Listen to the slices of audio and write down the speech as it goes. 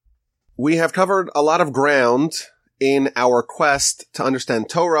We have covered a lot of ground in our quest to understand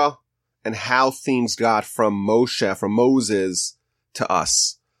Torah and how things got from Moses, to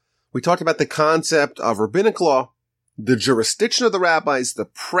us. We talked about the concept of rabbinic law, the jurisdiction of the rabbis, the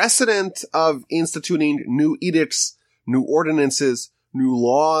precedent of instituting new edicts, new ordinances, new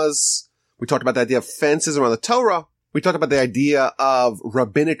laws. We talked about the idea of fences around the Torah. We talked about the idea of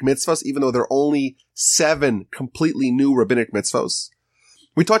rabbinic mitzvahs, even though there are only 7 completely new rabbinic mitzvahs.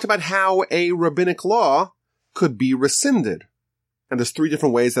 We talked about how a rabbinic law could be rescinded. And there's 3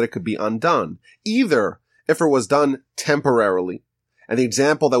 different ways that it could be undone. Either if it was done temporarily. And the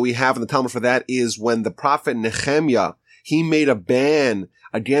example that we have in the Talmud for that is when the prophet Nehemiah, he made a ban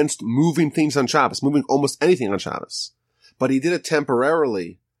against moving things on Shabbos, moving almost anything on Shabbos. But he did it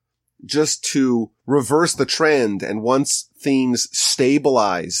temporarily just to reverse the trend. And once things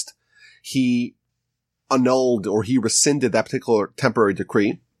stabilized, he annulled or he rescinded that particular temporary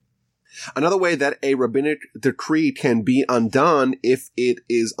decree. Another way that a rabbinic decree can be undone if it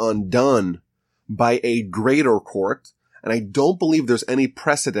is undone by a greater court. And I don't believe there's any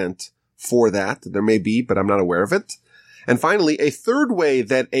precedent for that. There may be, but I'm not aware of it. And finally, a third way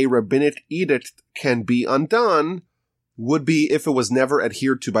that a rabbinic edict can be undone would be if it was never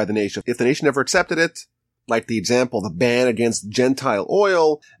adhered to by the nation. If the nation never accepted it, like the example, the ban against Gentile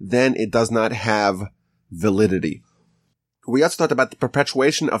oil, then it does not have validity. We also talked about the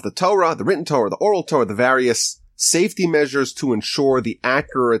perpetuation of the Torah, the written Torah, the oral Torah, the various safety measures to ensure the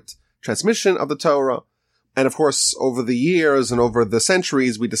accurate transmission of the Torah. And of course, over the years and over the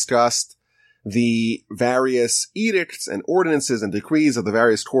centuries, we discussed the various edicts and ordinances and decrees of the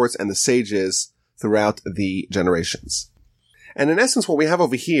various courts and the sages throughout the generations. And in essence, what we have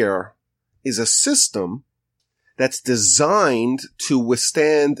over here is a system that's designed to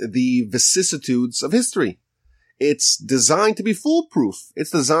withstand the vicissitudes of history. It's designed to be foolproof.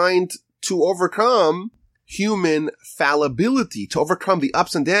 It's designed to overcome human fallibility, to overcome the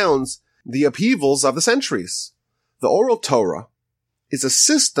ups and downs, the upheavals of the centuries. The oral Torah is a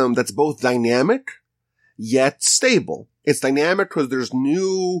system that's both dynamic yet stable. It's dynamic because there's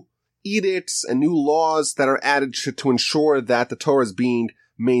new edicts and new laws that are added to ensure that the Torah is being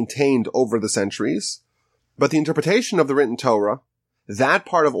maintained over the centuries. But the interpretation of the written Torah, that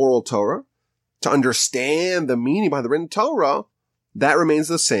part of oral Torah, to understand the meaning behind the written Torah, that remains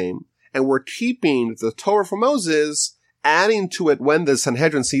the same. And we're keeping the Torah from Moses, adding to it when the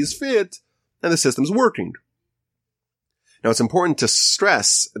Sanhedrin sees fit, and the system's working. Now, it's important to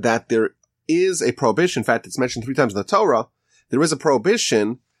stress that there is a prohibition. In fact, it's mentioned 3 times in the Torah. There is a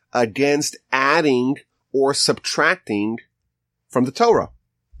prohibition against adding or subtracting from the Torah.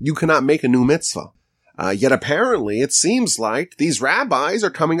 You cannot make a new mitzvah. Yet apparently, it seems like these rabbis are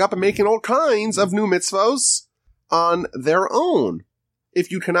coming up and making all kinds of new mitzvahs on their own.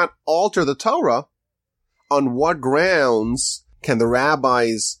 If you cannot alter the Torah, on what grounds can the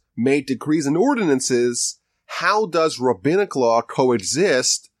rabbis make decrees and ordinances? How does rabbinic law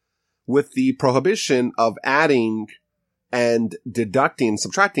coexist with the prohibition of adding and deducting,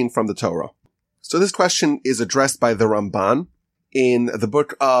 subtracting from the Torah? So this question is addressed by the Ramban in the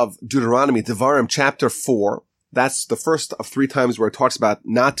book of Deuteronomy, Devarim, chapter 4. That's the first of 3 times where it talks about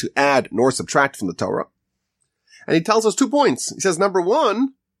not to add nor subtract from the Torah. And he tells us 2 points. He says, number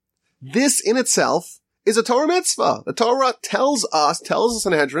 1, this in itself is a Torah mitzvah. The Torah tells the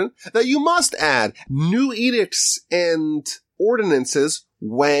Sanhedrin that you must add new edicts and ordinances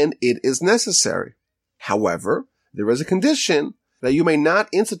when it is necessary. However, there is a condition that you may not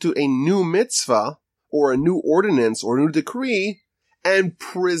institute a new mitzvah or a new ordinance or a new decree and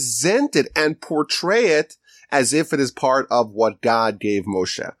present it and portray it as if it is part of what God gave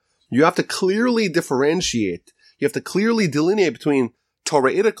Moshe. You have to clearly differentiate. You have to clearly delineate between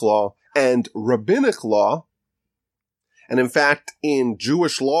Toraitic law and rabbinic law. And in fact, in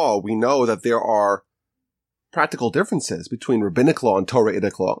Jewish law, we know that there are practical differences between rabbinic law and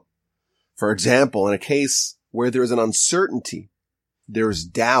Toraitic law. For example, in a case where there is an uncertainty, there is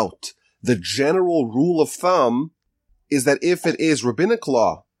doubt, the general rule of thumb is that if it is rabbinic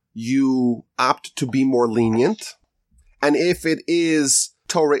law, you opt to be more lenient. And if it is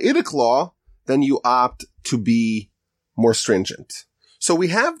Toraitic law, then you opt to be more stringent. So we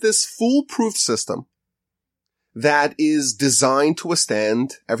have this foolproof system that is designed to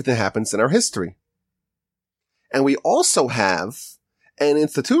withstand everything that happens in our history. And we also have an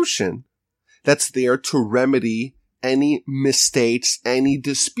institution that's there to remedy any mistakes, any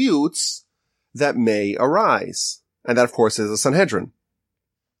disputes that may arise. And that, of course, is the Sanhedrin.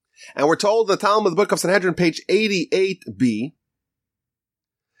 And we're told in the Talmud, the book of Sanhedrin, page 88b,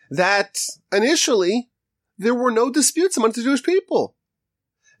 that initially there were no disputes among the Jewish people.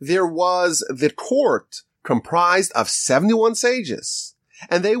 there was the court comprised of 71 sages,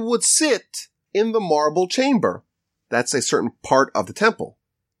 and they would sit in the marble chamber. That's a certain part of the temple.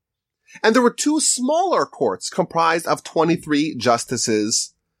 And there were two smaller courts comprised of 23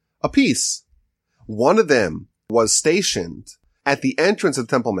 justices apiece. One of them was stationed at the entrance of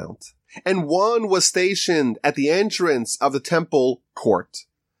the Temple Mount, and one was stationed at the entrance of the temple court.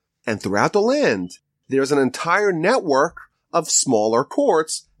 And throughout the land, there's an entire network of smaller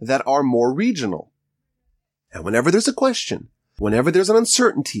courts that are more regional. And whenever there's a question, whenever there's an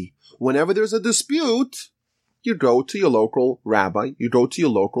uncertainty, whenever there's a dispute, you go to your local rabbi, you go to your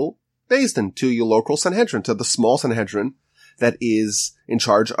local Beis Din, to your local Sanhedrin, to the small Sanhedrin that is in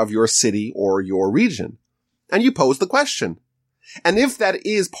charge of your city or your region. And you pose the question. And if that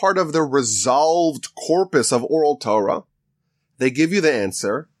is part of the resolved corpus of oral Torah, they give you the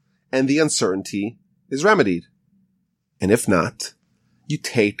answer, and the uncertainty is remedied. And if not, you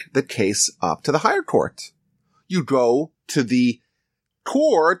take the case up to the higher court. You go to the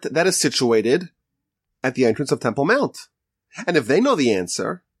court that is situated at the entrance of Temple Mount. And if they know the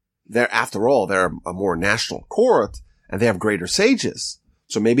answer, after all, they're a more national court, and they have greater sages.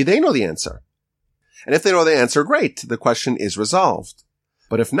 So maybe they know the answer. And if they know the answer, great. The question is resolved.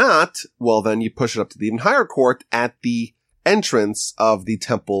 But if not, well, then you push it up to the even higher court at the entrance of the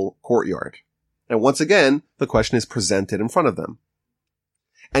temple courtyard. And once again, the question is presented in front of them.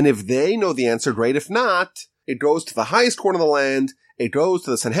 And if they know the answer, great. If not, it goes to the highest court of the land. It goes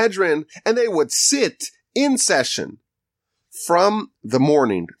to the Sanhedrin, and they would sit in session from the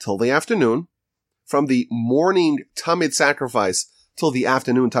morning till the afternoon, from the morning Tamid sacrifice till the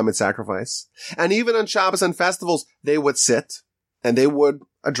afternoon Tamid sacrifice. And even on Shabbos and festivals, they would sit and they would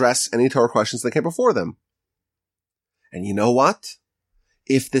address any Torah questions that came before them. And you know what?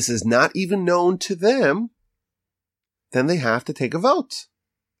 If this is not even known to them, then they have to take a vote.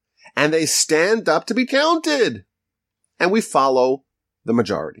 And they stand up to be counted. And we follow the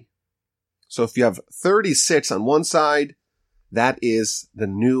majority. So if you have 36 on one side, that is the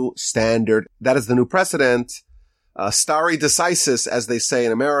new standard. That is the new precedent. Stare decisis, as they say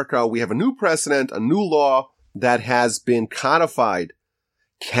in America. We have a new precedent, a new law that has been codified,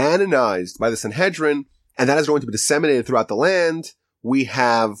 canonized by the Sanhedrin, and that is going to be disseminated throughout the land. We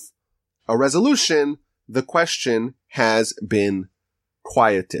have a resolution. The question has been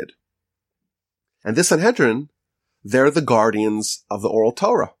quieted. And this Sanhedrin, they're the guardians of the oral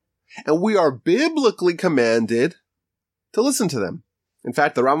Torah. And we are biblically commanded to listen to them. In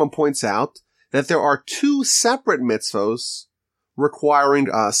fact, the Rambam points out that there are two separate mitzvos requiring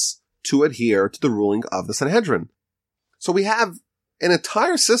us to adhere to the ruling of the Sanhedrin. So we have an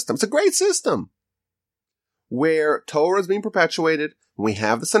entire system. It's a great system where Torah is being perpetuated. We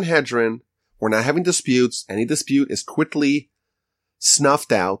have the Sanhedrin. We're not having disputes. Any dispute is quickly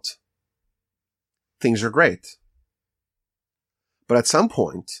snuffed out. Things are great. But at some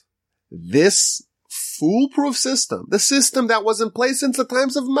point, this foolproof system, the system that was in place since the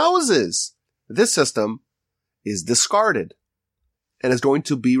times of Moses, this system is discarded and is going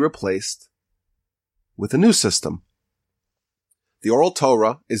to be replaced with a new system. The oral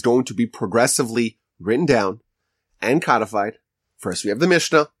Torah is going to be progressively written down and codified. First we have the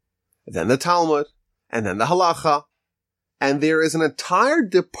Mishnah, then the Talmud, and then the Halacha. And there is an entire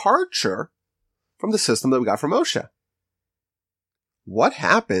departure from the system that we got from Moshe. What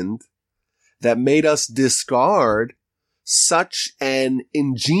happened that made us discard such an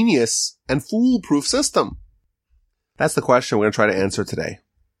ingenious and foolproof system? That's the question we're going to try to answer today.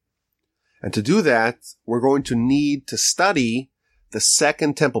 And to do that, we're going to need to study the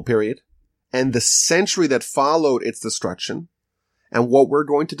Second Temple period and the century that followed its destruction. And what we're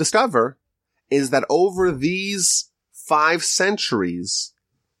going to discover is that over these 5 centuries,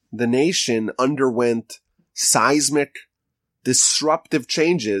 the nation underwent seismic, disruptive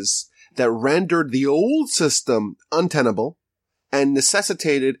changes that rendered the old system untenable and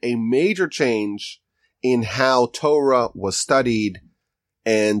necessitated a major change in how Torah was studied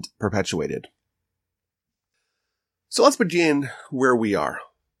and perpetuated. So let's begin where we are.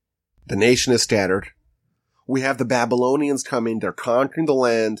 The nation is scattered. We have the Babylonians coming. They're conquering the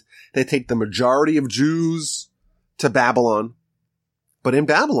land. They take the majority of Jews to Babylon. But in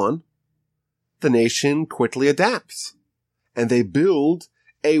Babylon, the nation quickly adapts. And they build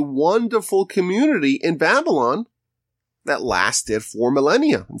a wonderful community in Babylon that lasted for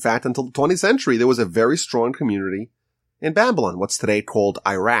millennia. In fact, until the 20th century, there was a very strong community in Babylon, what's today called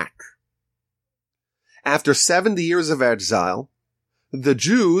Iraq. After 70 years of exile, the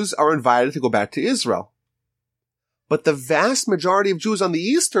Jews are invited to go back to Israel. But the vast majority of Jews on the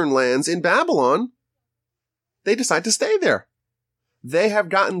eastern lands in Babylon, they decide to stay there. They have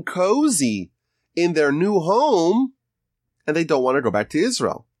gotten cozy in their new home, and they don't want to go back to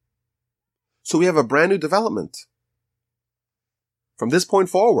Israel. So we have a brand new development. From this point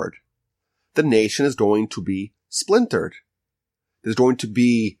forward, the nation is going to be splintered. There's going to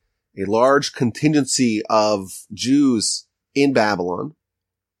be a large contingency of Jews in Babylon,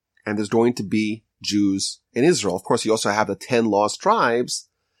 and there's going to be Jews in Israel. Of course, you also have the 10 lost tribes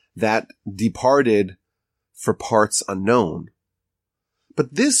that departed for parts unknown.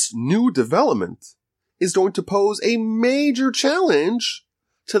 But this new development is going to pose a major challenge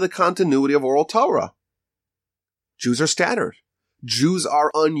to the continuity of oral Torah. Jews are scattered. Jews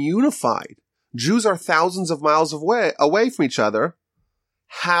are ununified. Jews are thousands of miles away from each other.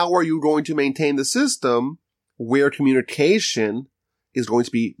 How are you going to maintain the system where communication is going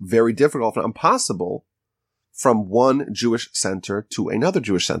to be very difficult and impossible from one Jewish center to another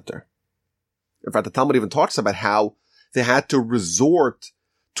Jewish center? In fact, the Talmud even talks about how they had to resort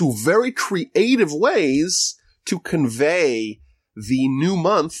to very creative ways to convey the new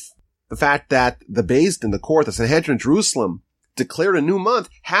month. The fact that the Beis Din, the court, the Sanhedrin in Jerusalem, declared a new month.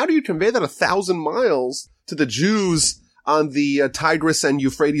 How do you convey that 1,000 miles to the Jews on the Tigris and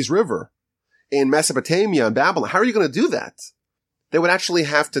Euphrates River in Mesopotamia and Babylon? How are you going to do that? They would actually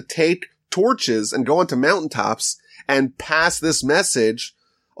have to take torches and go onto mountaintops and pass this message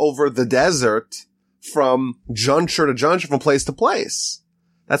over the desert from juncture to juncture, from place to place.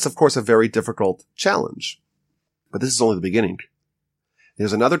 That's, of course, a very difficult challenge. But this is only the beginning.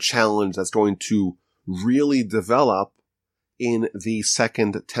 There's another challenge that's going to really develop in the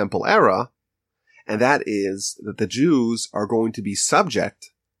Second Temple era, and that is that the Jews are going to be subject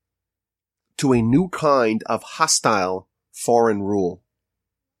to a new kind of hostile foreign rule.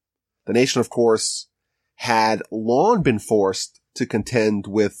 The nation, of course, had long been forced to contend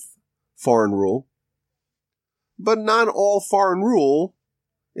with foreign rule, but not all foreign rule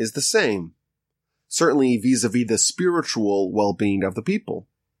is the same, certainly vis-a-vis the spiritual well-being of the people.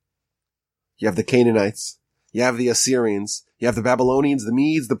 You have the Canaanites, you have the Assyrians, you have the Babylonians, the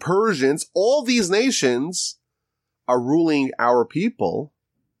Medes, the Persians. All these nations are ruling our people,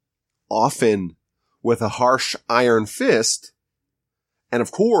 often with a harsh iron fist, and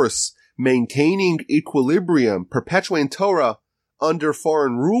of course, maintaining equilibrium, perpetuating Torah under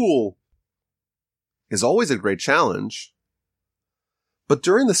foreign rule is always a great challenge. But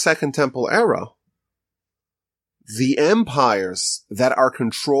during the Second Temple era, the empires that are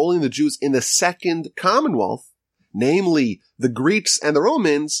controlling the Jews in the Second Commonwealth, namely the Greeks and the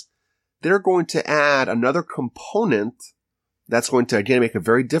Romans, they're going to add another component that's going to, again, make it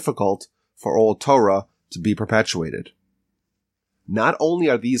very difficult for oral Torah to be perpetuated. Not only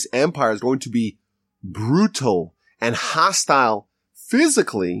are these empires going to be brutal and hostile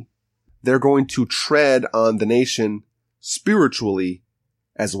physically, they're going to tread on the nation spiritually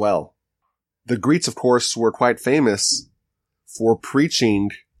as well. The Greeks, of course, were quite famous for preaching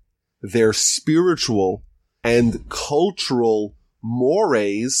their spiritual and cultural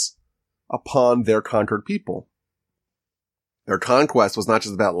mores upon their conquered people. Their conquest was not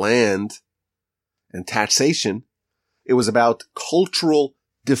just about land and taxation. It was about cultural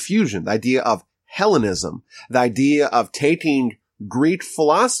diffusion, the idea of Hellenism, the idea of taking Greek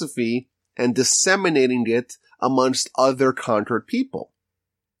philosophy and disseminating it amongst other conquered people.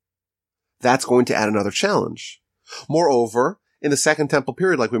 That's going to add another challenge. Moreover, in the Second Temple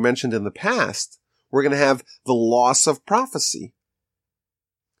period, like we mentioned in the past, we're going to have the loss of prophecy.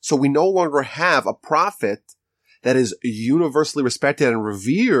 So we no longer have a prophet that is universally respected and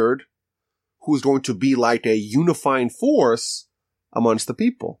revered who's going to be like a unifying force amongst the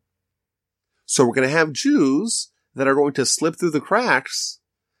people. So we're going to have Jews that are going to slip through the cracks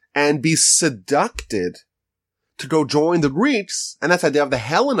and be seducted to go join the Greeks, and that's the idea of the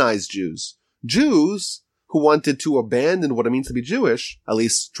Hellenized Jews. Jews who wanted to abandon what it means to be Jewish, at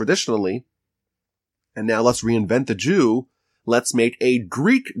least traditionally, and now let's reinvent the Jew. Let's make a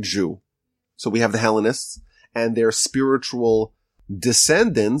Greek Jew. So we have the Hellenists and their spiritual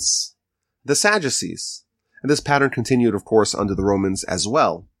descendants, the Sadducees. And this pattern continued, of course, under the Romans as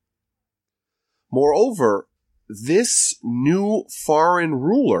well. Moreover, this new foreign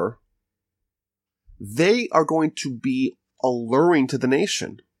ruler, they are going to be alluring to the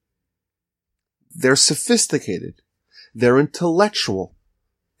nation. They're sophisticated. They're intellectual.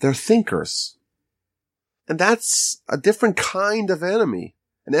 They're thinkers. And that's a different kind of enemy.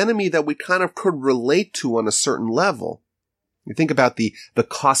 An enemy that we kind of could relate to on a certain level. You think about the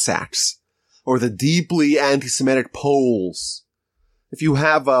Cossacks or the deeply anti-Semitic Poles. If you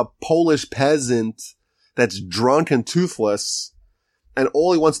have a Polish peasant that's drunk and toothless and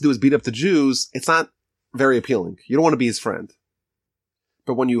all he wants to do is beat up the Jews, it's not very appealing. You don't want to be his friend.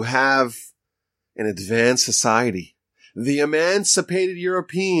 But when you have an advanced society, the emancipated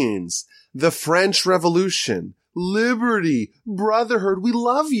Europeans, the French Revolution, liberty, brotherhood, we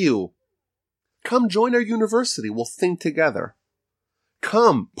love you. Come join our university. We'll think together.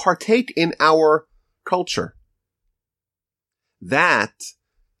 Come partake in our culture. That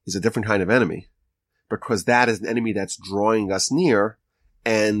is a different kind of enemy, because that is an enemy that's drawing us near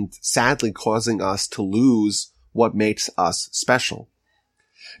and sadly causing us to lose what makes us special.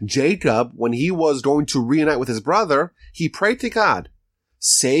 Jacob, when he was going to reunite with his brother, he prayed to God,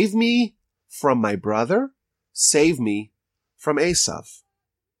 save me from my brother, save me from Esav.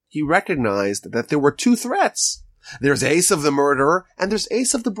 He recognized that there were two threats. There's Esav the murderer, and there's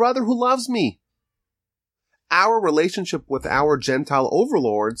Esav the brother who loves me. Our relationship with our Gentile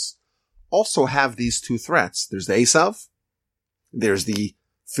overlords also have these two threats. There's the Esav, there's the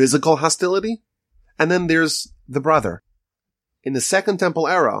physical hostility, and then there's the brother. In the Second Temple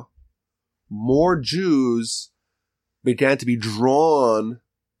era, more Jews began to be drawn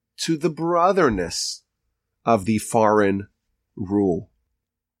to the brotherness of the foreign rule.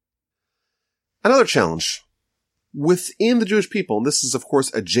 Another challenge within the Jewish people, and this is of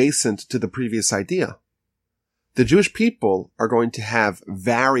course adjacent to the previous idea, the Jewish people are going to have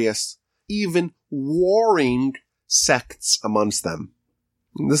various, even warring sects amongst them.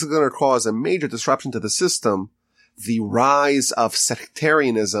 And this is going to cause a major disruption to the system, the rise of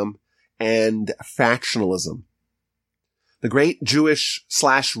sectarianism and factionalism. The great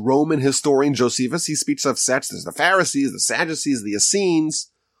Jewish/Roman historian Josephus, he speaks of sects. There's the Pharisees, the Sadducees, the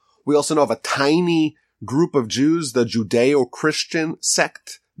Essenes. We also know of a tiny group of Jews, the Judeo-Christian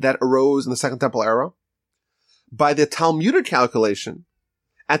sect that arose in the Second Temple era. By the Talmudic calculation,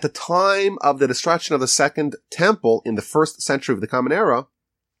 at the time of the destruction of the Second Temple in the first century of the Common Era,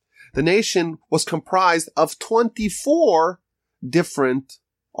 the nation was comprised of 24 different,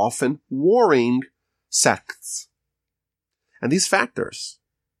 often warring sects. And these factors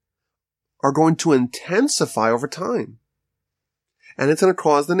are going to intensify over time. And it's going to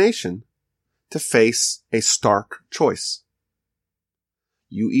cause the nation to face a stark choice.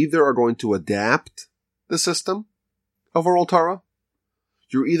 You either are going to adapt the system of oral Torah,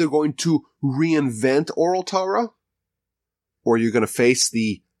 you're either going to reinvent oral Torah, or you're going to face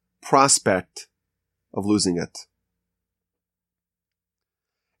the prospect of losing it.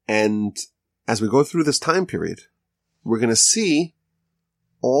 And as we go through this time period, we're going to see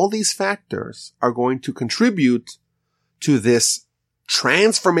all these factors are going to contribute to this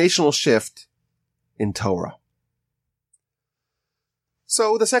transformational shift in Torah.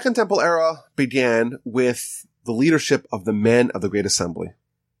 So the Second Temple era began with the leadership of the men of the Great Assembly.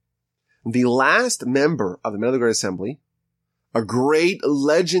 The last member of the men of the Great Assembly, a great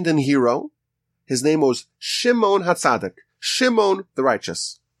legend and hero, his name was Shimon HaTzadik, Shimon the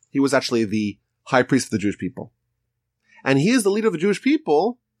Righteous. He was actually the high priest of the Jewish people. And he is the leader of the Jewish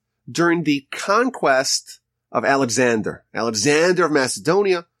people during the conquest of Alexander. Alexander of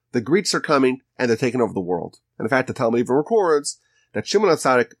Macedonia, the Greeks are coming and they're taking over the world. And in fact, the Talmud even records that Shimon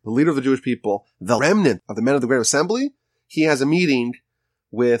HaTzadik, the leader of the Jewish people, the remnant of the men of the Great Assembly, he has a meeting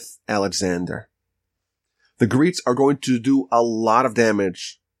with Alexander. The Greeks are going to do a lot of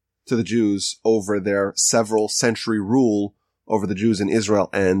damage to the Jews over their several century rule over the Jews in Israel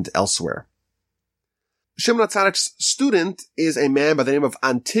and elsewhere. Shimon HaTzadik's student is a man by the name of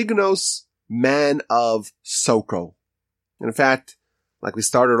Antigonus, man of Soko. And in fact, like we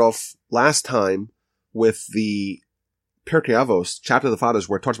started off last time with the Pirkei Avos, chapter of the Fathers,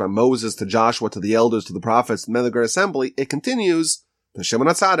 where it talks about Moses to Joshua, to the elders, to the prophets, the men of the Great Assembly, it continues to Shimon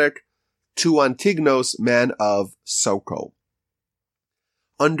HaTzadik, to Antigonus, man of Soko.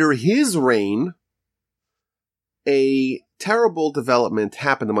 Under his reign, a terrible development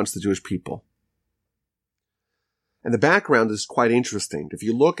happened amongst the Jewish people. And the background is quite interesting. If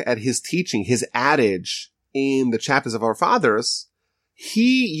you look at his teaching, his adage in the chapters of our fathers,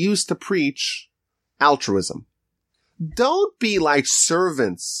 he used to preach altruism. Don't be like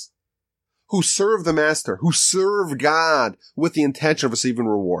servants who serve the master, who serve God with the intention of receiving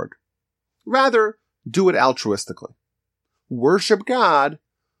reward. Rather, do it altruistically. Worship God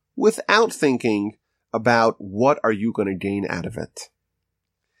without thinking about what are you going to gain out of it.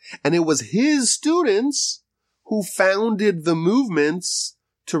 And it was his students who founded the movements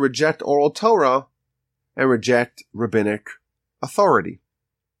to reject oral Torah and reject rabbinic authority.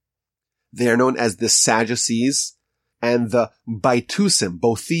 They are known as the Sadducees and the Baitusim,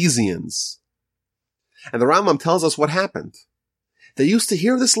 Boethesians. And the Rambam tells us what happened. They used to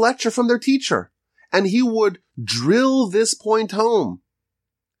hear this lecture from their teacher, and he would drill this point home.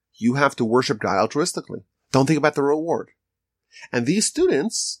 You have to worship God altruistically. Don't think about the reward. And these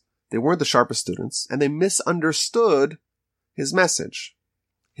students, they weren't the sharpest students, and they misunderstood his message.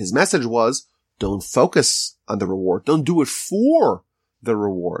 His message was, don't focus on the reward. Don't do it for the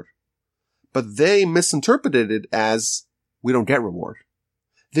reward. But they misinterpreted it as, we don't get reward.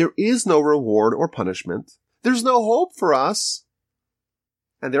 There is no reward or punishment. There's no hope for us.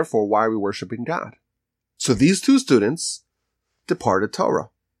 And therefore, why are we worshiping God? So these two students departed Torah.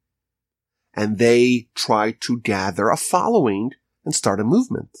 And they tried to gather a following and start a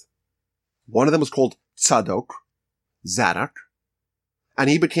movement. One of them was called Zadok, and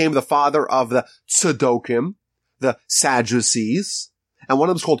he became the father of the Tzadokim, the Sadducees. And one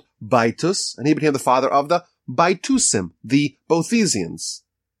of them was called Baitus, and he became the father of the Baitusim, the Boethesians.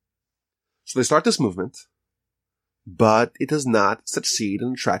 So they start this movement, but it does not succeed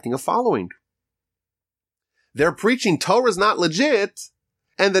in attracting a following. They're preaching Torah is not legit,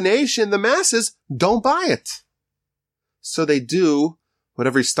 and the nation, the masses, don't buy it. So they do what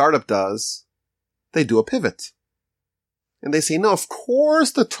every startup does. They do a pivot. And they say, no, of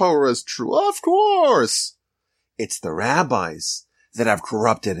course the Torah is true. Of course. It's the rabbis that have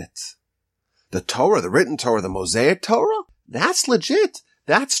corrupted it. The Torah, the written Torah, the Mosaic Torah, that's legit.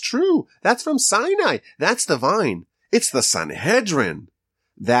 That's true. That's from Sinai. That's divine. It's the Sanhedrin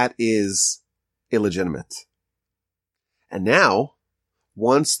that is illegitimate. And now,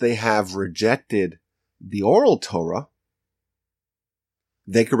 once they have rejected the oral Torah,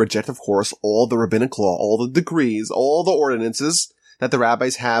 they could reject, of course, all the rabbinic law, all the decrees, all the ordinances that the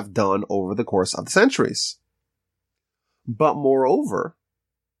rabbis have done over the course of the centuries. But moreover,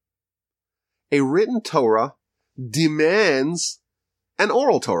 a written Torah demands an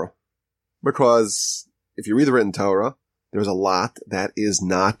oral Torah. Because if you read the written Torah, there's a lot that is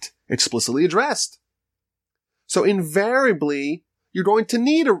not explicitly addressed. So invariably, you're going to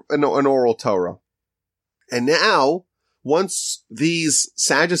need an oral Torah. And now, once these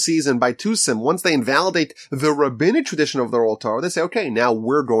Sadducees and Baitusim, once they invalidate the rabbinic tradition of the oral Torah, they say, okay, now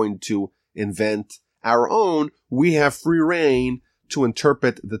we're going to invent our own. We have free reign to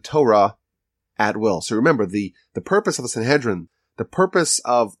interpret the Torah at will. So remember, the purpose of the Sanhedrin, the purpose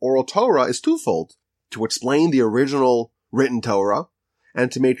of oral Torah is twofold: to explain the original written Torah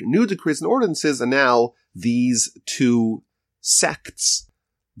and to make new decrees and ordinances. And now these two sects,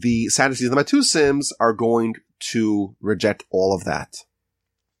 the Sadducees and the Baitusims, are going to reject all of that.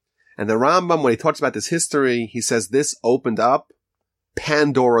 And the Rambam, when he talks about this history, he says this opened up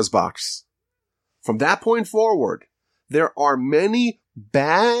Pandora's box. From that point forward, there are many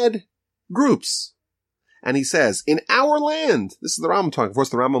bad groups. And he says, in our land, this is the Rambam talking. Of course,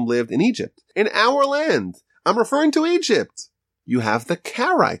 the Rambam lived in Egypt. In our land, I'm referring to Egypt, you have the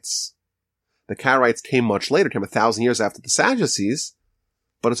Karaites. The Karaites came much later, came 1,000 years after the Sadducees,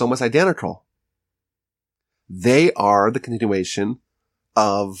 but it's almost identical. They are the continuation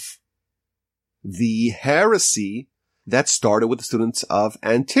of the heresy that started with the students of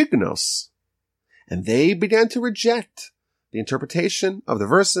Antigonus. And they began to reject the interpretation of the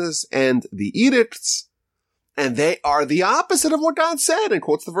verses and the edicts. And they are the opposite of what God said, and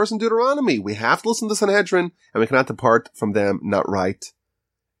quotes the verse in Deuteronomy. We have to listen to the Sanhedrin, and we cannot depart from them, not right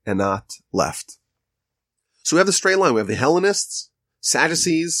and not left. So we have the straight line. We have the Hellenists,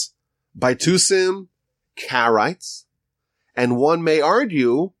 Sadducees, Baitusim, Karaites. And one may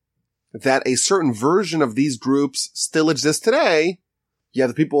argue that a certain version of these groups still exists today. You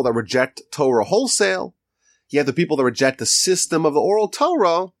have the people that reject Torah wholesale. You have the people that reject the system of the oral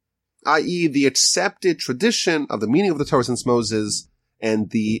Torah, i.e. the accepted tradition of the meaning of the Torah since Moses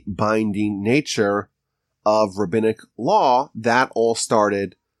and the binding nature of rabbinic law. That all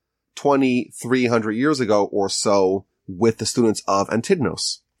started 2,300 years ago or so with the students of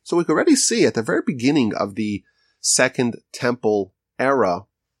Antigonus. So we could already see at the very beginning of the Second Temple era,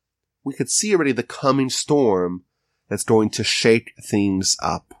 we could see already the coming storm that's going to shake things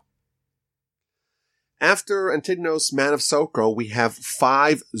up. After Antigonus, man of Soko, we have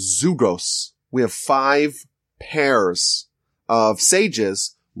 5 zugos. We have 5 pairs of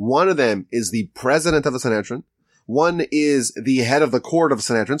sages. One of them is the president of the Sanhedrin. One is the head of the court of the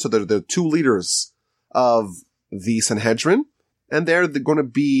Sanhedrin. So they're the 2 leaders of the Sanhedrin. And they're going to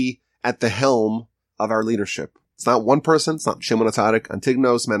be at the helm of our leadership. It's not one person. It's not Shimon HaTzadik,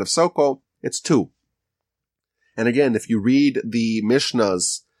 Antigonus, man of Soko. It's 2. And again, if you read the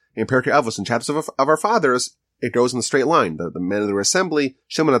Mishnahs in Pirkei Avos, in chapters of our fathers, it goes in the straight line. The men of the assembly,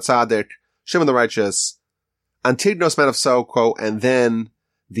 Shimon HaTzadik, Shimon the righteous, Antigonus, man of Soko, and then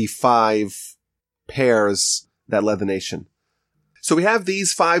the 5 pairs that led the nation. So we have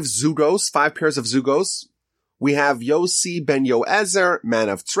these 5 zugos, 5 pairs of zugos. We have Yossi ben Yoezer, man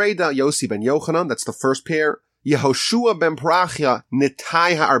of Treda, Yossi ben Yochanan, that's the first pair. Yehoshua ben Parachia,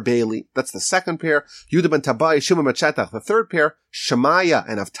 Nitai ha'Arbeli. That's the second pair. Yehuda ben Tabai, Shimon ben Chetach. The third pair, Shemaiah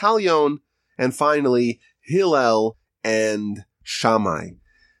and Avtalion. And finally, Hillel and Shammai.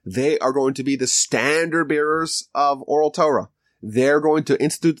 They are going to be the standard bearers of oral Torah. They're going to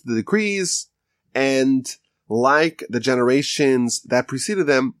institute the decrees, and like the generations that preceded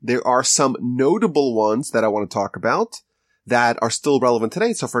them, there are some notable ones that I want to talk about that are still relevant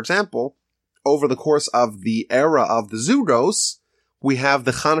today. So, for example, over the course of the era of the Zugos, we have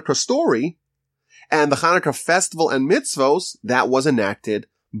the Hanukkah story and the Hanukkah festival and mitzvos that was enacted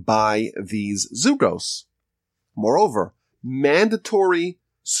by these Zugos. Moreover, mandatory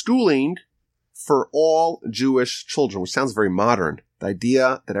schooling for all Jewish children, which sounds very modern. The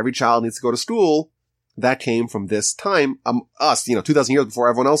idea that every child needs to go to school, that came from this time. Us, 2,000 years before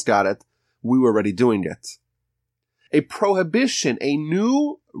everyone else got it, we were already doing it. A prohibition, a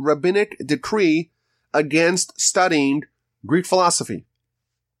new rabbinic decree against studying Greek philosophy.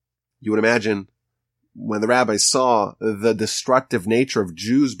 You would imagine when the rabbis saw the destructive nature of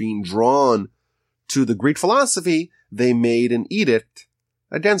Jews being drawn to the Greek philosophy, they made an edict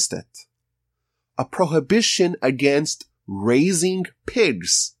against it. A prohibition against raising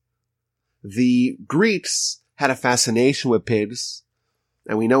pigs. The Greeks had a fascination with pigs,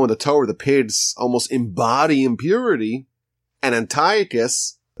 and we know in the Torah the pigs almost embody impurity, and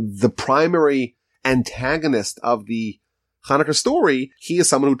Antiochus, the primary antagonist of the Hanukkah story, he is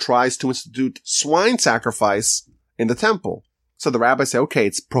someone who tries to institute swine sacrifice in the temple. So the rabbis say, okay,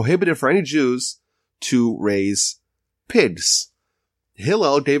 it's prohibited for any Jews to raise pigs.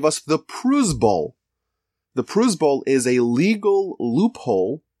 Hillel gave us the pruzbul. The pruzbul is a legal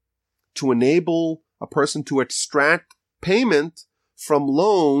loophole to enable a person to extract payment from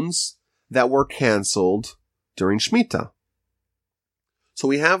loans that were canceled during Shemitah. So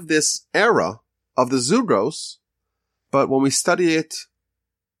we have this era of the Zugos, but when we study it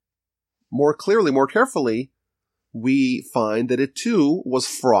more clearly, more carefully, we find that it too was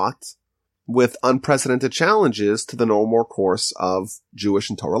fraught with unprecedented challenges to the normal course of Jewish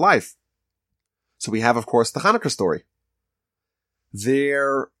and Torah life. So we have, of course, the Hanukkah story.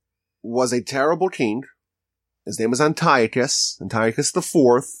 There was a terrible king. His name was Antiochus IV,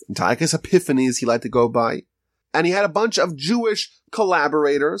 Antiochus Epiphanes, he liked to go by. And he had a bunch of Jewish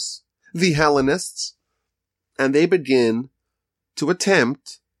collaborators, the Hellenists, and they begin to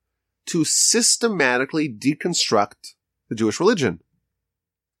attempt to systematically deconstruct the Jewish religion.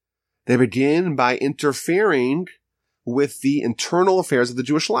 They begin by interfering with the internal affairs of the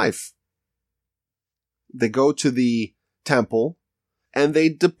Jewish life. They go to the temple and they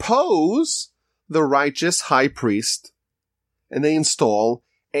depose the righteous high priest and they install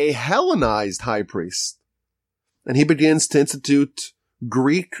a Hellenized high priest. And he begins to institute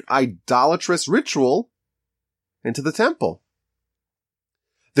Greek idolatrous ritual into the temple.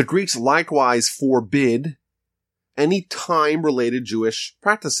 The Greeks likewise forbid any time-related Jewish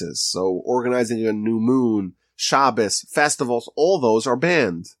practices. So organizing a new moon, Shabbos, festivals, all those are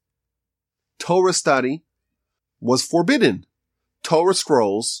banned. Torah study was forbidden. Torah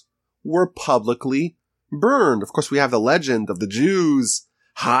scrolls were publicly burned. Of course, we have the legend of the Jews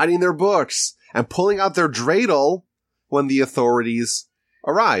hiding their books and pulling out their dreidel when the authorities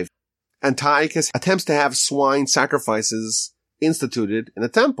arrive. Antiochus attempts to have swine sacrifices instituted in the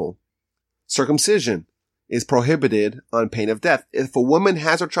temple. Circumcision is prohibited on pain of death. If a woman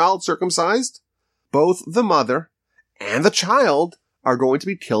has her child circumcised, both the mother and the child are going to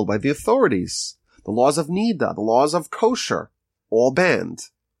be killed by the authorities. The laws of Nida, the laws of kosher, all banned.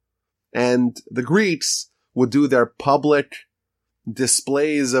 And the Greeks would do their public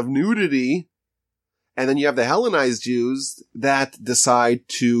displays of nudity, and then you have the Hellenized Jews that decide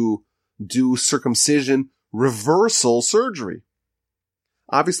to do circumcision reversal surgery.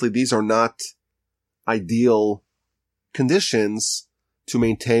 Obviously, these are not ideal conditions to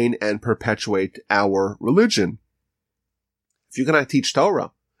maintain and perpetuate our religion. If you cannot teach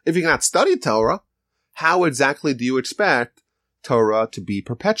Torah, if you cannot study Torah, how exactly do you expect Torah to be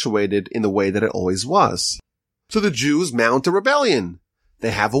perpetuated in the way that it always was? So the Jews mount a rebellion.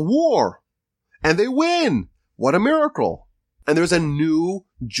 They have a war. And they win. What a miracle. And there's a new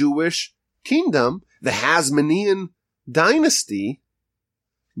Jewish kingdom, the Hasmonean dynasty,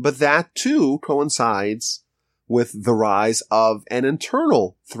 but that too coincides with the rise of an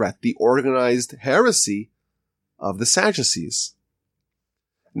internal threat, the organized heresy of the Sadducees.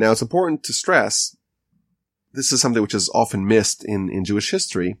 Now, it's important to stress, this is something which is often missed in Jewish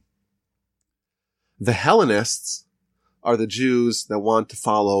history. The Hellenists are the Jews that want to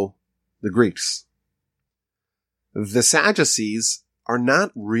follow the Greeks. The Sadducees are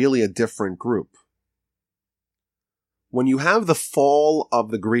not really a different group. when you have the fall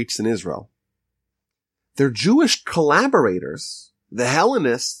of the Greeks in Israel, their Jewish collaborators, the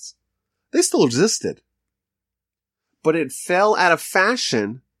Hellenists, they still existed. But it fell out of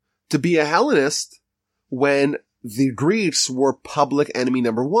fashion to be a Hellenist when the Greeks were public enemy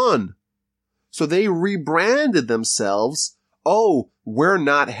number one. So they rebranded themselves. Oh, we're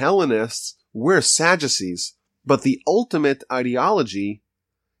not Hellenists, we're Sadducees. But the ultimate ideology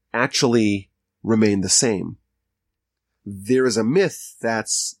actually remained the same. There is a myth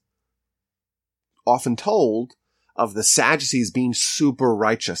that's often told of the Sadducees being super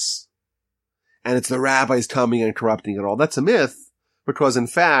righteous. And it's the rabbis coming and corrupting it all. That's a myth because, in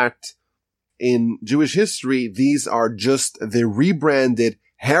fact, in Jewish history, these are just the rebranded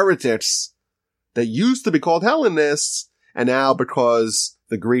heretics that used to be called Hellenists, and now because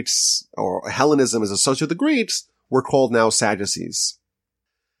the Greeks, or Hellenism is associated with the Greeks, we're called now Sadducees.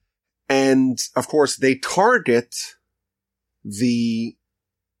 And, of course, they target the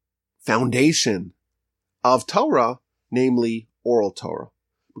foundation of Torah, namely oral Torah.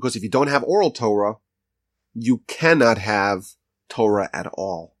 Because if you don't have oral Torah, you cannot have Torah at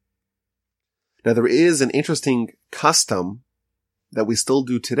all. Now, there is an interesting custom that we still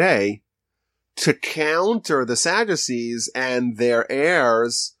do today to counter the Sadducees and their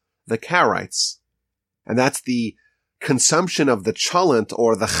heirs, the Karaites. And that's the consumption of the cholent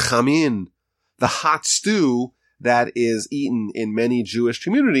or the chamin, the hot stew that is eaten in many Jewish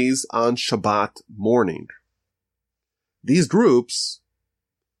communities on Shabbat morning. These groups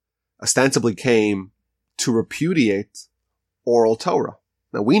ostensibly came to repudiate oral Torah.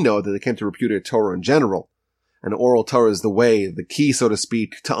 Now we know that they came to repudiate Torah in general, and oral Torah is the way, the key, so to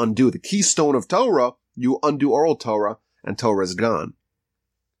speak, to undo the keystone of Torah. You undo oral Torah, and Torah is gone.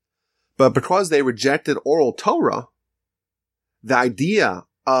 But because they rejected oral Torah, the idea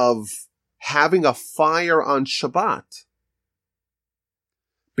of having a fire on Shabbat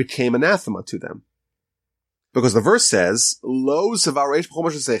became anathema to them. Because the verse says, Lo sevaresh b'chol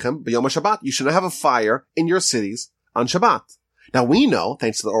mashasechem b'yom HaShabbat. You should not have a fire in your cities on Shabbat. Now we know,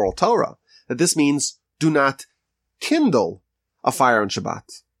 thanks to the oral Torah, that this means do not kindle a fire on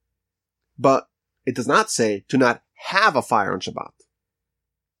Shabbat. But it does not say do not have a fire on Shabbat.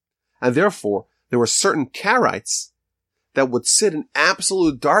 And therefore, there were certain Karaites that would sit in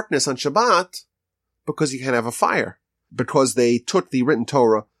absolute darkness on Shabbat because you can't have a fire. Because they took the written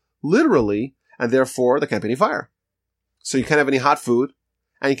Torah literally, and therefore there can't be any fire. So you can't have any hot food,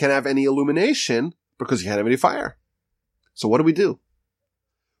 and you can't have any illumination because you can't have any fire. So what do?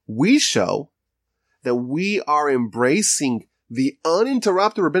 We show that we are embracing the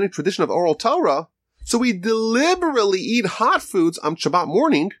uninterrupted rabbinic tradition of oral Torah, so we deliberately eat hot foods on Shabbat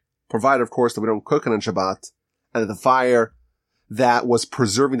morning, provided, of course, that we don't cook it on Shabbat, and that the fire that was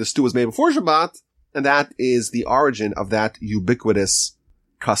preserving the stew was made before Shabbat, and that is the origin of that ubiquitous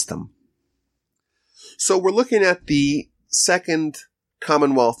custom. So we're looking at the Second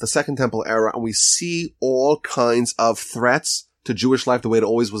Commonwealth, the Second Temple era, and we see all kinds of threats to Jewish life the way it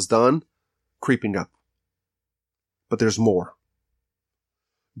always was done, creeping up. But there's more.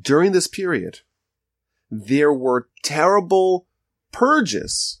 During this period, there were terrible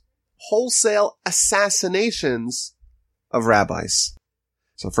purges, wholesale assassinations of rabbis.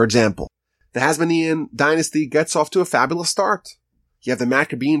 So, for example, the Hasmonean dynasty gets off to a fabulous start. You have the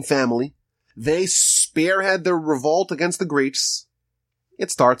Maccabean family. They spearhead the revolt against the Greeks.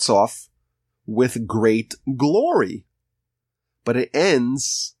 It starts off with great glory, but it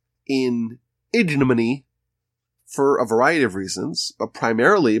ends in ignominy for a variety of reasons, but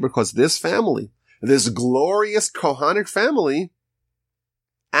primarily because this family, this glorious Kohanic family,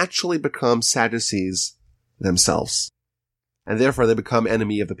 actually become Sadducees themselves. And therefore they become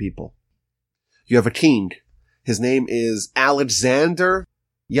enemy of the people. You have a king. His name is Alexander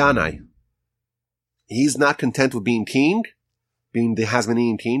Yanai. He's not content with being king, being the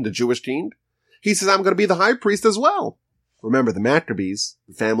Hasmonean king, the Jewish king. He says, I'm going to be the high priest as well. Remember, the Maccabees,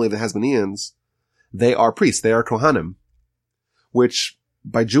 the family of the Hasmoneans, they are priests. They are Kohanim, which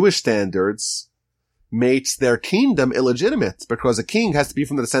by Jewish standards makes their kingdom illegitimate because a king has to be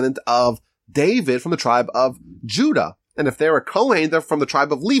from the descendant of David from the tribe of Judah. And if they're a Kohen, they're from the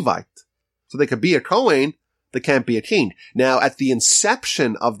tribe of Levite. So they could be a Kohen, they can't be a king. Now, at the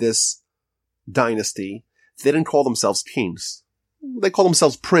inception of this dynasty, they didn't call themselves kings. They call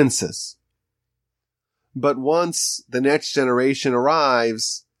themselves princes. But once the next generation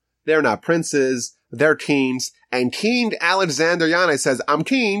arrives, they're not princes, they're kings. And King Alexander Yanai says, I'm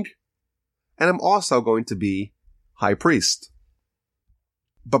king, and I'm also going to be high priest.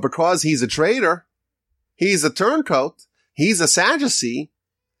 But because he's a traitor, he's a turncoat, he's a Sadducee,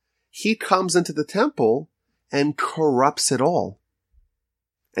 he comes into the temple and corrupts it all.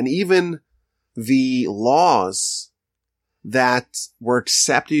 And even the laws that were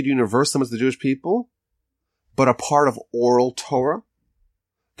accepted universally amongst the Jewish people, but are part of oral Torah,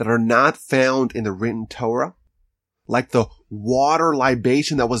 that are not found in the written Torah, like the water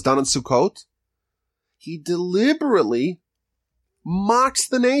libation that was done in Sukkot, he deliberately mocks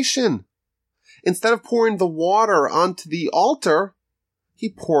the nation. Instead of pouring the water onto the altar, he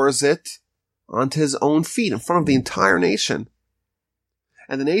pours it onto his own feet in front of the entire nation.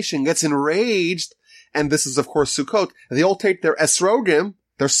 And the nation gets enraged, and this is of course Sukkot, and they all take their esrogim,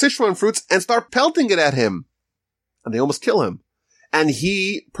 their citron fruits, and start pelting it at him. And they almost kill him. And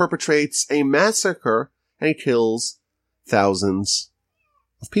he perpetrates a massacre, and he kills thousands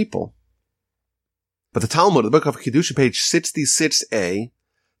of people. But the Talmud, the book of Kiddushin, page 66a,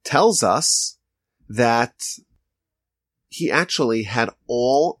 tells us that he actually had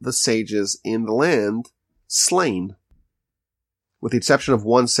all the sages in the land slain, with the exception of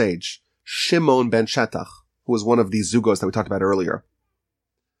one sage, Shimon ben Shetach, who was one of these zugos that we talked about earlier.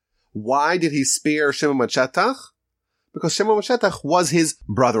 Why did he spare Shimon ben Shetach? Because Shimon ben Shetach was his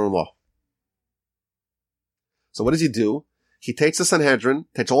brother-in-law. So what does he do? He takes the Sanhedrin,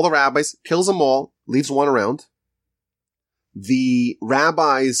 takes all the rabbis, kills them all, leaves one around. The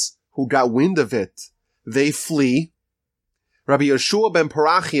rabbis who got wind of it, they flee. Rabbi Yeshua ben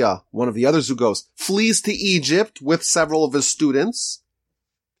Parachia, one of the other zugos, flees to Egypt with several of his students.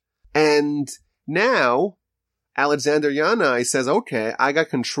 And now Alexander Yanai says, okay, I got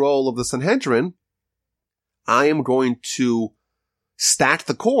control of the Sanhedrin. I am going to stack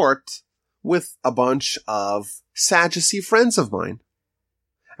the court with a bunch of Sadducee friends of mine.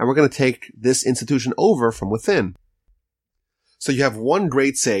 And we're going to take this institution over from within. So you have one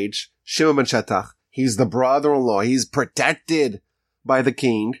great sage, Shimon ben Shetach. He's the brother-in-law. He's protected by the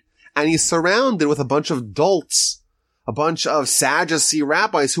king. And he's surrounded with a bunch of dolts, a bunch of Sadducee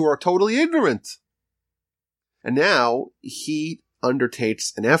rabbis who are totally ignorant. And now he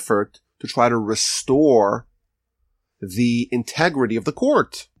undertakes an effort to try to restore the integrity of the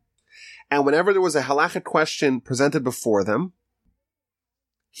court. And whenever there was a halachic question presented before them,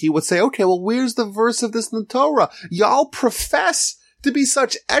 he would say, okay, well, where's the verse of this in the Torah? Y'all profess to be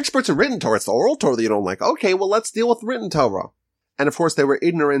such experts in written Torah. It's the oral Torah that you don't like. Okay, well, let's deal with written Torah. And of course, they were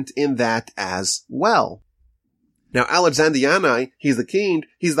ignorant in that as well. Now, Alexander Yanai, he's the king,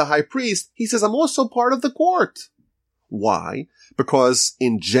 he's the high priest. He says, I'm also part of the court. Why? Because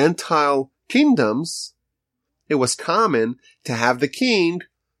in Gentile kingdoms, it was common to have the king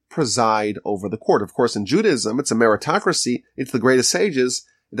preside over the court. Of course, in Judaism, it's a meritocracy. It's the greatest sages.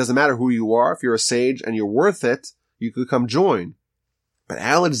 It doesn't matter who you are. If you're a sage and you're worth it, you could come join. But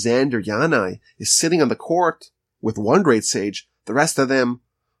Alexander Yanai is sitting on the court with one great sage. The rest of them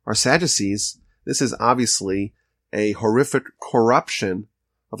are Sadducees. This is obviously a horrific corruption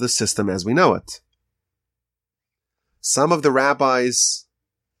of the system as we know it. Some of the rabbis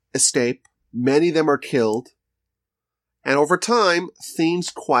escape. Many of them are killed. And over time,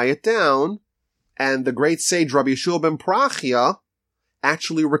 things quiet down, and the great sage Rabbi Yeshua ben Parachia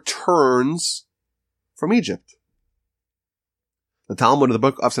actually returns from Egypt. The Talmud of the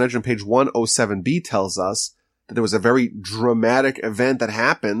book of Sanhedrin, page 107b, tells us that there was a very dramatic event that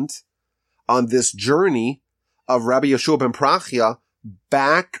happened on this journey of Rabbi Yeshua ben Parachia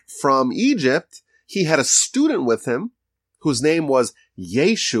back from Egypt. He had a student with him whose name was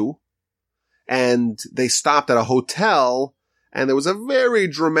Yeshu, and they stopped at a hotel, and there was a very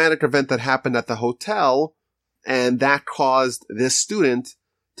dramatic event that happened at the hotel, and that caused this student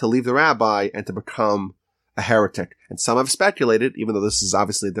to leave the rabbi and to become a heretic. And some have speculated, even though this is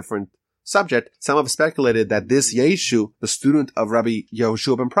obviously a different subject, some have speculated that this Yeshu, the student of Rabbi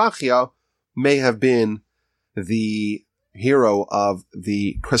Yehoshua ben Parachia, may have been the hero of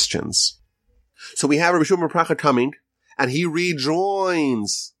the Christians. So we have Rabbi Yehoshua ben Parachia coming, and he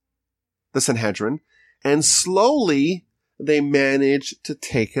rejoins the Sanhedrin, and slowly they manage to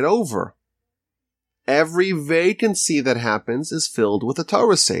take it over. Every vacancy that happens is filled with a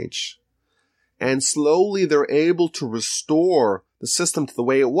Torah sage. And slowly they're able to restore the system to the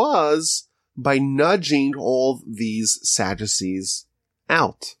way it was by nudging all these Sadducees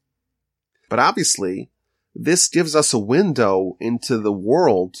out. But obviously, this gives us a window into the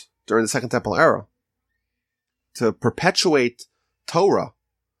world during the Second Temple era to perpetuate Torah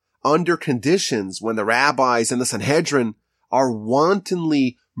under conditions when the rabbis and the Sanhedrin are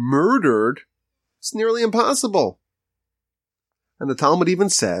wantonly murdered. It's nearly impossible. And the Talmud even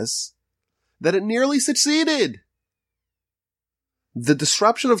says that it nearly succeeded. The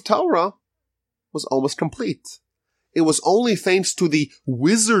disruption of Torah was almost complete. It was only thanks to the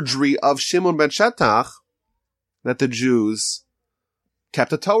wizardry of Shimon ben Shetach that the Jews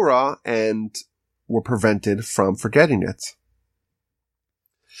kept the Torah and were prevented from forgetting it.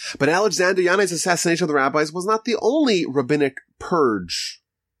 But Alexander Yanai's assassination of the rabbis was not the only rabbinic purge.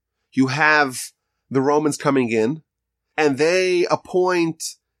 You have the Romans coming in, and they appoint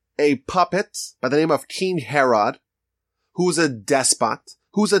a puppet by the name of King Herod, who's a despot,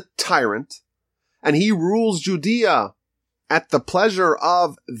 who's a tyrant, and he rules Judea at the pleasure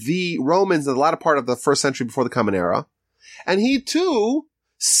of the Romans in the latter part of the first century before the Common Era. And he too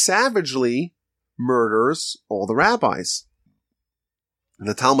savagely murders all the rabbis. And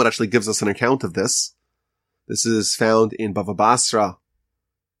the Talmud actually gives us an account of this. This is found in Bava Basra,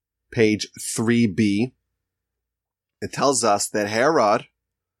 page 3b. It tells us that Herod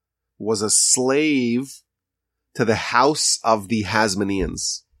was a slave to the house of the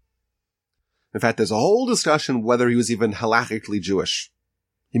Hasmoneans. In fact, there's a whole discussion whether he was even halachically Jewish.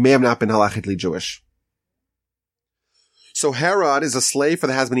 He may have not been halachically Jewish. So Herod is a slave for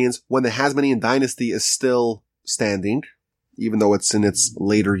the Hasmoneans when the Hasmonean dynasty is still standing, even though it's in its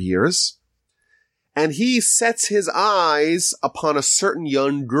later years. And he sets his eyes upon a certain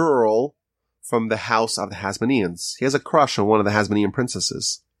young girl from the house of the Hasmoneans. He has a crush on one of the Hasmonean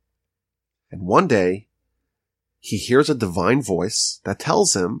princesses. And one day, he hears a divine voice that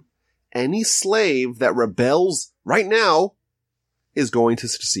tells him any slave that rebels right now is going to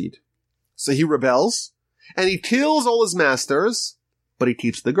succeed. So he rebels, and he kills all his masters, but he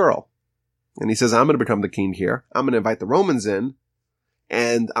keeps the girl. And he says, I'm going to become the king here. I'm going to invite the Romans in,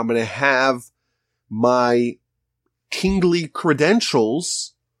 and I'm going to have my kingly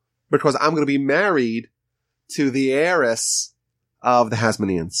credentials because I'm going to be married to the heiress of the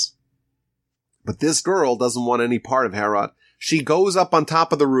Hasmoneans. But this girl doesn't want any part of Herod. She goes up on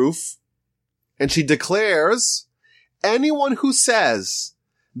top of the roof and she declares anyone who says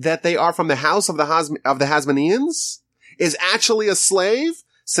that they are from the house of the Hasmoneans is actually a slave,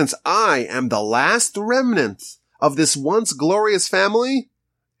 since I am the last remnant of this once glorious family,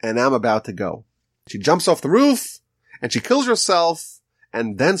 and I'm about to go. She jumps off the roof and she kills herself,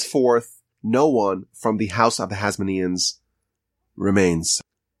 and thenceforth no one from the house of the Hasmoneans remains.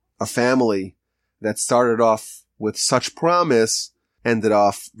 A family that started off with such promise ended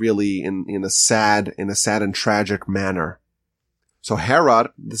off really in a sad and tragic manner. So Herod,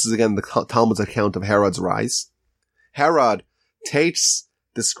 this is again the Talmud's account of Herod's rise. Herod takes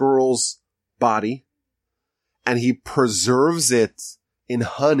this girl's body and he preserves it in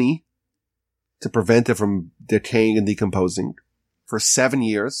honey to prevent it from decaying and decomposing for 7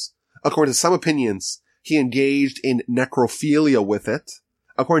 years. According to some opinions, he engaged in necrophilia with it.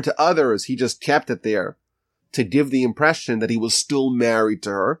 According to others, he just kept it there to give the impression that he was still married to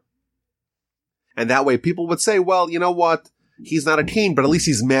her. And that way people would say, well, you know what? He's not a king, but at least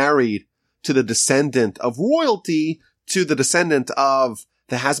he's married to the descendant of royalty, to the descendant of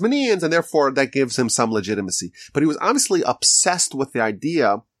the Hasmoneans, and therefore that gives him some legitimacy. But he was honestly obsessed with the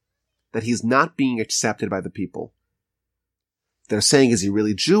idea that he's not being accepted by the people. They're saying, is he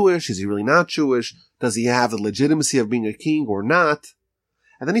really Jewish? Is he really not Jewish? Does he have the legitimacy of being a king or not?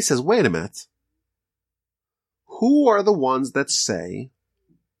 And then he says, wait a minute. Who are the ones that say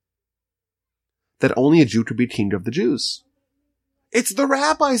that only a Jew could be king of the Jews? It's the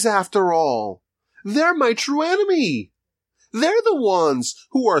rabbis after all. They're my true enemy. They're the ones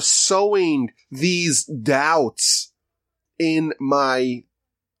who are sowing these doubts in my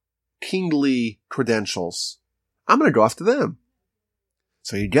kingly credentials. I'm going to go after them.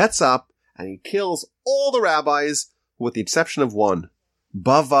 So he gets up and he kills all the rabbis with the exception of one,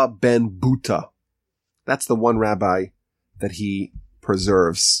 Bava ben Buta. That's the one rabbi that he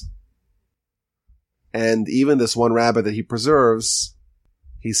preserves. And even this one rabbi that he preserves,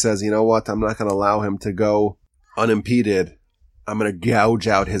 he says, you know what? I'm not going to allow him to go unimpeded. I'm going to gouge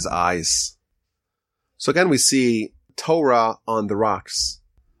out his eyes. So again, we see Torah on the rocks.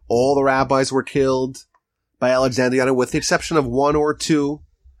 All the rabbis were killed by Alexander, with the exception of one or two,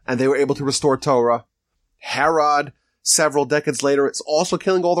 and they were able to restore Torah. Herod, several decades later, is also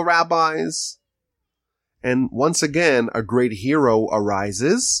killing all the rabbis. And once again, a great hero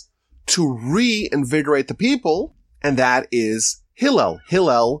arises to reinvigorate the people, and that is Hillel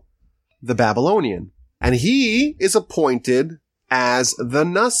the Babylonian. And he is appointed as the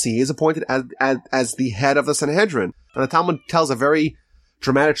Nasi. He is appointed as the head of the Sanhedrin. And the Talmud tells a very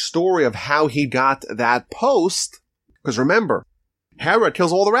dramatic story of how he got that post. Because remember, Herod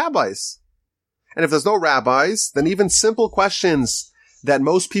kills all the rabbis. And if there's no rabbis, then even simple questions that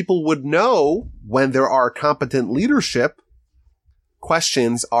most people would know when there are competent leadership,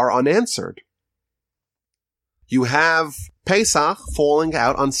 questions are unanswered. You have Pesach falling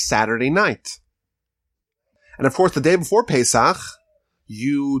out on Saturday night. And of course, the day before Pesach,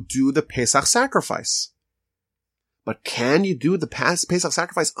 you do the Pesach sacrifice. But can you do the Pesach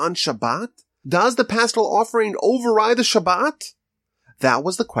sacrifice on Shabbat? Does the paschal offering override the Shabbat? That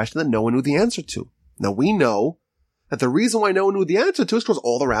was the question that no one knew the answer to. Now we know that the reason why no one knew the answer to is because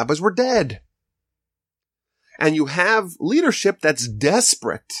all the rabbis were dead. And you have leadership that's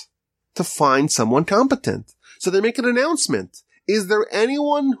desperate to find someone competent. So they make an announcement. Is there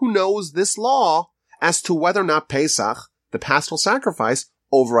anyone who knows this law as to whether or not Pesach, the paschal sacrifice,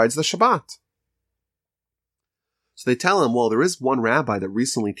 overrides the Shabbat? So they tell him, well, there is one rabbi that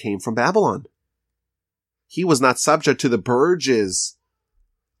recently came from Babylon. He was not subject to the purges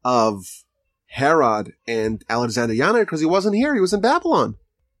of Herod and Alexander Yanai because he wasn't here. He was in Babylon.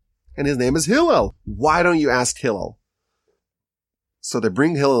 And his name is Hillel. Why don't you ask Hillel? So they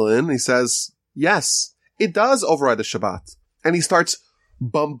bring Hillel in and he says, yes, it does override the Shabbat. And he starts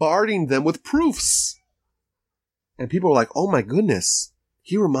bombarding them with proofs. And people are like, oh my goodness,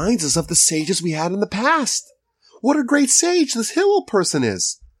 he reminds us of the sages we had in the past. What a great sage this Hillel person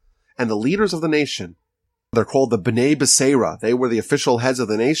is. And the leaders of the nation, they're called the Bnei Beseira. They were the official heads of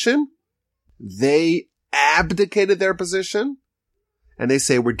the nation. They abdicated their position. And they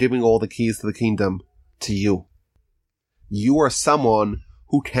say, we're giving all the keys to the kingdom to you. You are someone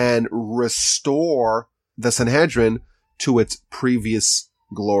who can restore the Sanhedrin to its previous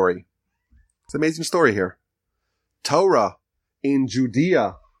glory. It's an amazing story here. Torah in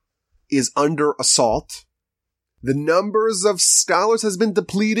Judea is under assault. The numbers of scholars has been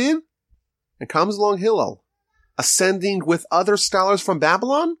depleted. And comes along Hillel, ascending with other scholars from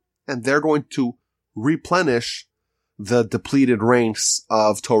Babylon, and they're going to replenish the depleted ranks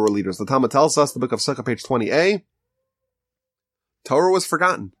of Torah leaders. The Talmud tells us, the book of Sukkah, page 20a, Torah was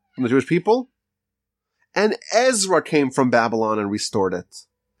forgotten from the Jewish people, and Ezra came from Babylon and restored it.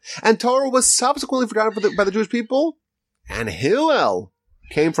 And Torah was subsequently forgotten by the Jewish people, and Hillel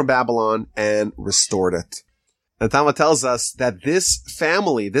came from Babylon and restored it. The Talmud tells us that this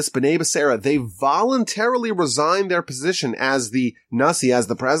family, this Bnei Beseira, they voluntarily resigned their position as the Nasi, as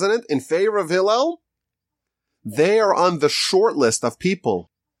the president, in favor of Hillel. They are on the short list of people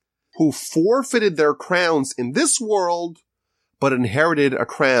who forfeited their crowns in this world, but inherited a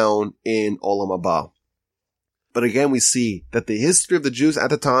crown in Olam Haba. But again, we see that the history of the Jews at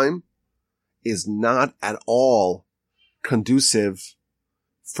the time is not at all conducive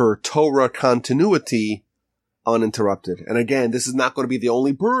for Torah continuity uninterrupted. And again, this is not going to be the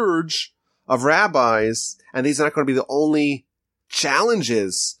only purge of rabbis, and these are not going to be the only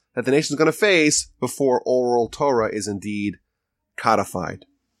challenges that the nation is going to face before oral Torah is indeed codified.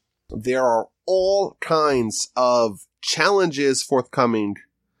 There are all kinds of challenges forthcoming,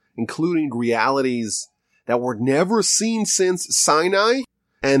 including realities that were never seen since Sinai,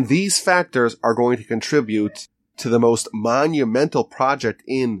 and these factors are going to contribute to the most monumental project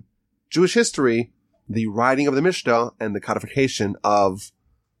in Jewish history, the writing of the Mishnah and the codification of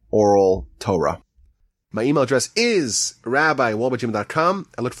oral Torah. My email address is rabbi@wolbajim.com.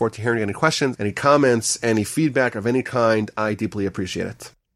 I look forward to hearing any questions, any comments, any feedback of any kind. I deeply appreciate it.